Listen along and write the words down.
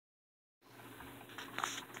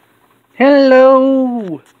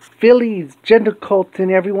Hello, filleys, gentle colts,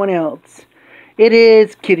 and everyone else. It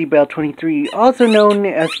is Kitty Bell 23, also known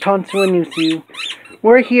as Tansu Anusu.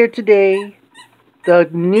 We're here today, the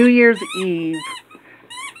New Year's Eve,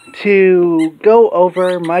 to go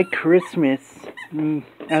over my Christmas,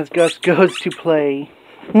 as Gus goes to play.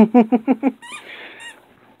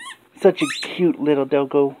 Such a cute little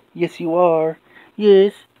doggo. Yes, you are.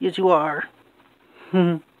 Yes, you are.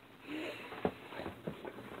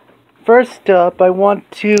 First up, I want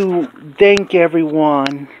to thank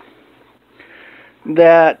everyone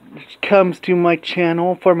that comes to my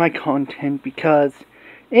channel for my content, because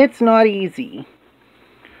it's not easy.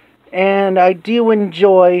 And I do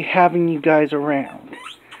enjoy having you guys around.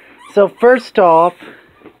 So first off,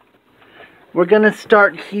 we're going to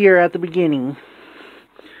start here at the beginning.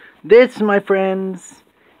 This, my friends,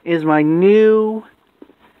 is my new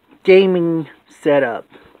gaming setup.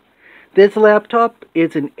 This laptop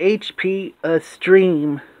is an HP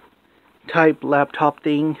Stream type laptop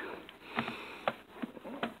thing.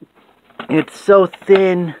 It's so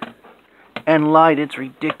thin and light, it's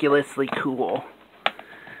ridiculously cool.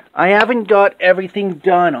 I haven't got everything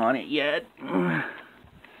done on it yet,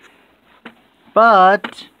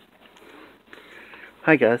 but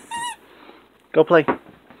hi Gus, go play.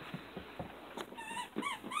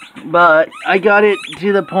 But I got it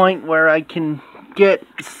to the point where I can get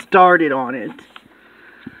started on it.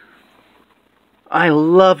 I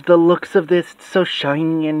love the looks of this. It's so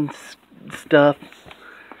shiny and stuff.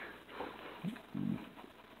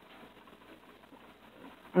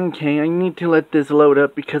 Okay, I need to let this load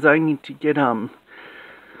up because I need to get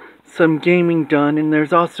some gaming done, and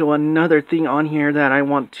there's also another thing on here that I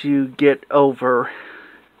want to get over.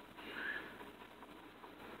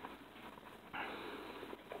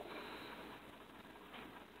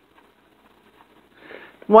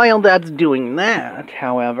 While that's doing that,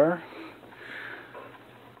 however,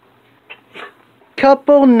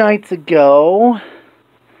 couple nights ago,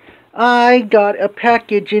 I got a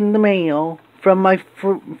package in the mail from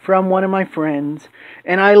one of my friends,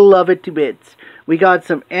 and I love it to bits. We got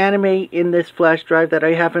some anime in this flash drive that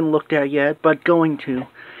I haven't looked at yet, but going to.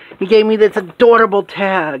 He gave me this adorable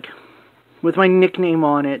tag with my nickname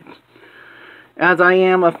on it, as I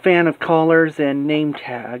am a fan of collars and name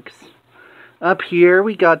tags. Up here,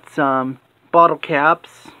 we got some bottle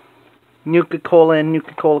caps, Nuka-Cola and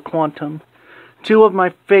Nuka-Cola Quantum. Two of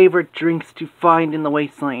my favorite drinks to find in the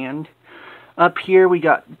wasteland. Up here, we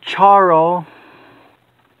got Charo,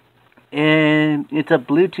 and it's a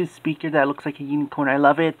Bluetooth speaker that looks like a unicorn. I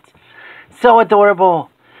love it. So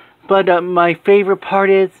adorable. But my favorite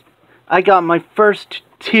part is, I got my first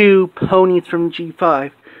two ponies from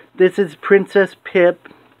G5. This is Princess Pip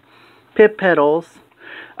Petals.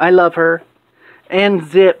 I love her. And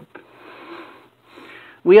Zip.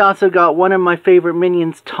 We also got one of my favorite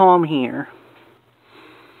minions, Tom, here.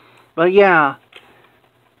 But yeah,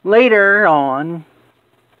 later on,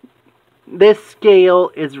 this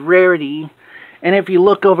scale is rarity, and if you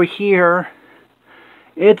look over here,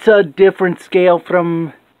 it's a different scale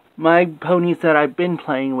from my ponies that I've been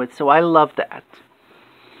playing with, so I love that.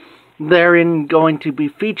 They're going to be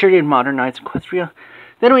featured in Modernized Equestria.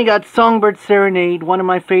 Then we got Songbird Serenade, one of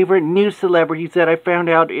my favorite new celebrities that I found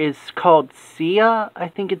out is called Sia, I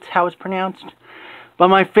think it's how it's pronounced. But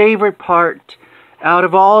my favorite part out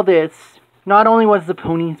of all this, not only was the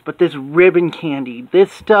ponies, but this ribbon candy.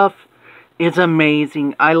 This stuff is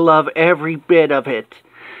amazing. I love every bit of it.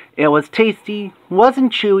 It was tasty,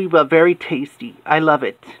 wasn't chewy, but very tasty. I love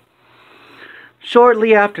it.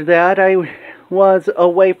 Shortly after that, I was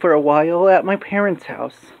away for a while at my parents'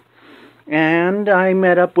 house. And I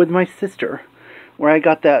met up with my sister, where I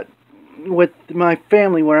got that, with my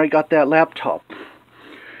family, where I got that laptop.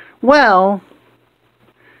 Well,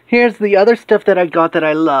 here's the other stuff that I got that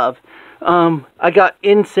I love. I got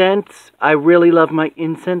incense. I really love my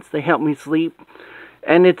incense. They help me sleep.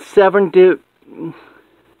 And it's looks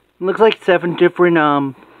like 7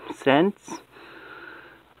 different, scents.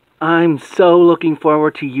 I'm so looking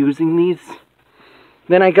forward to using these.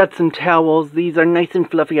 Then I got some towels. These are nice and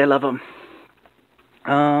fluffy. I love them.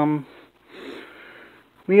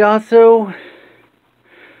 We also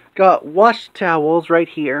got wash towels right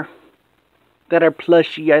here that are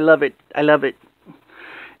plushy. I love it. I love it.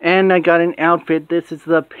 And I got an outfit. This is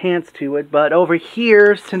the pants to it. But over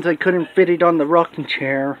here, since I couldn't fit it on the rocking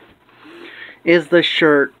chair, is the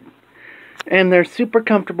shirt. And they're super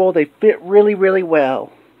comfortable. They fit really, really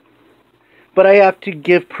well. But I have to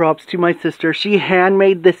give props to my sister. She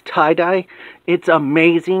handmade this tie-dye. It's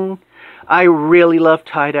amazing. I really love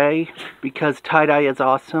tie-dye because tie-dye is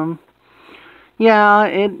awesome. Yeah,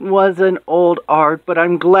 it was an old art, but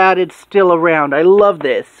I'm glad it's still around. I love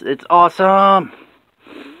this. It's awesome.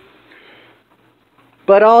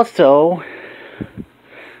 But also,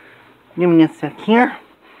 give me a sec here.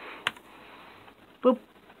 Boop,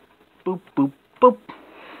 boop, boop, boop.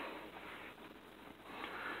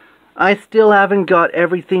 I still haven't got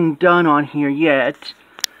everything done on here yet,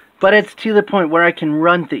 but it's to the point where I can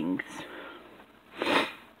run things.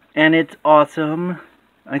 And it's awesome.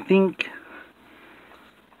 I think...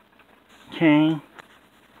 Okay.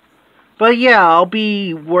 But yeah, I'll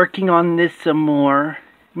be working on this some more.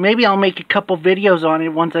 Maybe I'll make a couple videos on it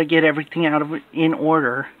once I get everything out of it in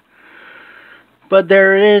order. But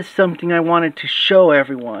there is something I wanted to show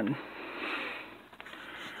everyone.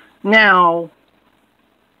 Now,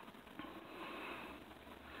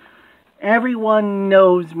 everyone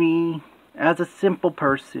knows me as a simple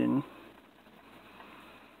person.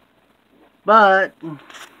 But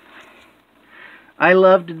I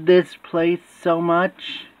loved this place so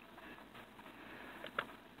much.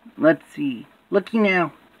 Let's see. Looky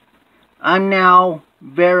now. I'm now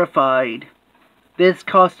verified. This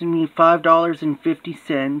costed me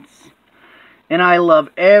 $5.50. And I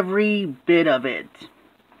love every bit of it.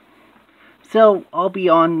 So I'll be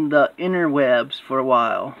on the interwebs for a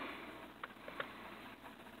while.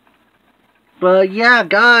 But yeah,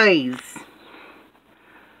 guys.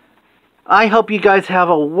 I hope you guys have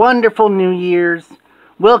a wonderful New Year's.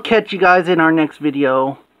 We'll catch you guys in our next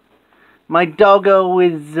video. My doggo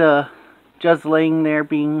is just laying there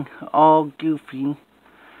being all goofy.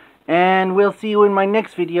 And we'll see you in my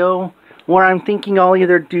next video, where I'm thinking I'll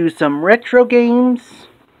either do some retro games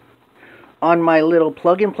on my little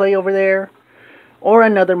plug and play over there, or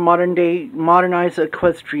another modernized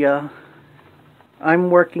Equestria. I'm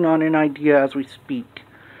working on an idea as we speak.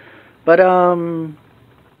 But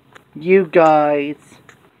you guys,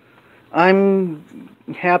 I'm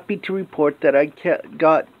happy to report that I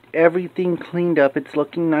got everything cleaned up. It's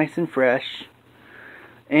looking nice and fresh.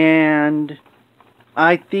 And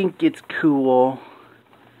I think it's cool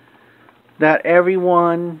that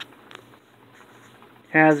everyone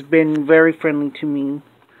has been very friendly to me.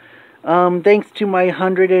 Thanks to my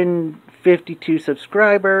 152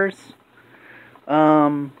 subscribers.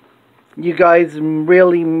 You guys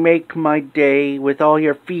really make my day with all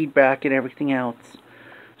your feedback and everything else.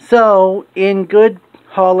 So, in good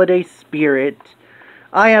holiday spirit,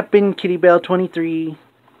 I have been KittyBell23,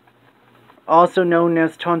 also known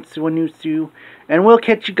as Tonsuanusu, and we'll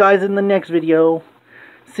catch you guys in the next video.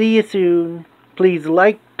 See you soon. Please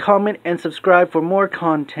like, comment, and subscribe for more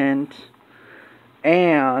content.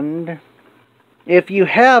 And if you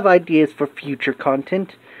have ideas for future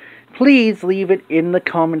content, please leave it in the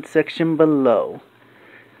comment section below.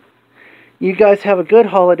 You guys have a good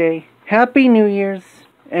holiday. Happy New Year's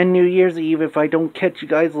and New Year's Eve if I don't catch you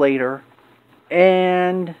guys later.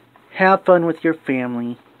 And have fun with your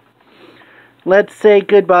family. Let's say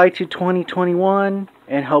goodbye to 2021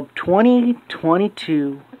 and hope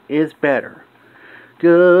 2022 is better.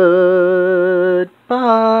 Goodbye.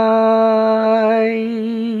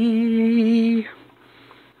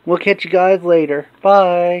 We'll catch you guys later.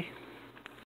 Bye.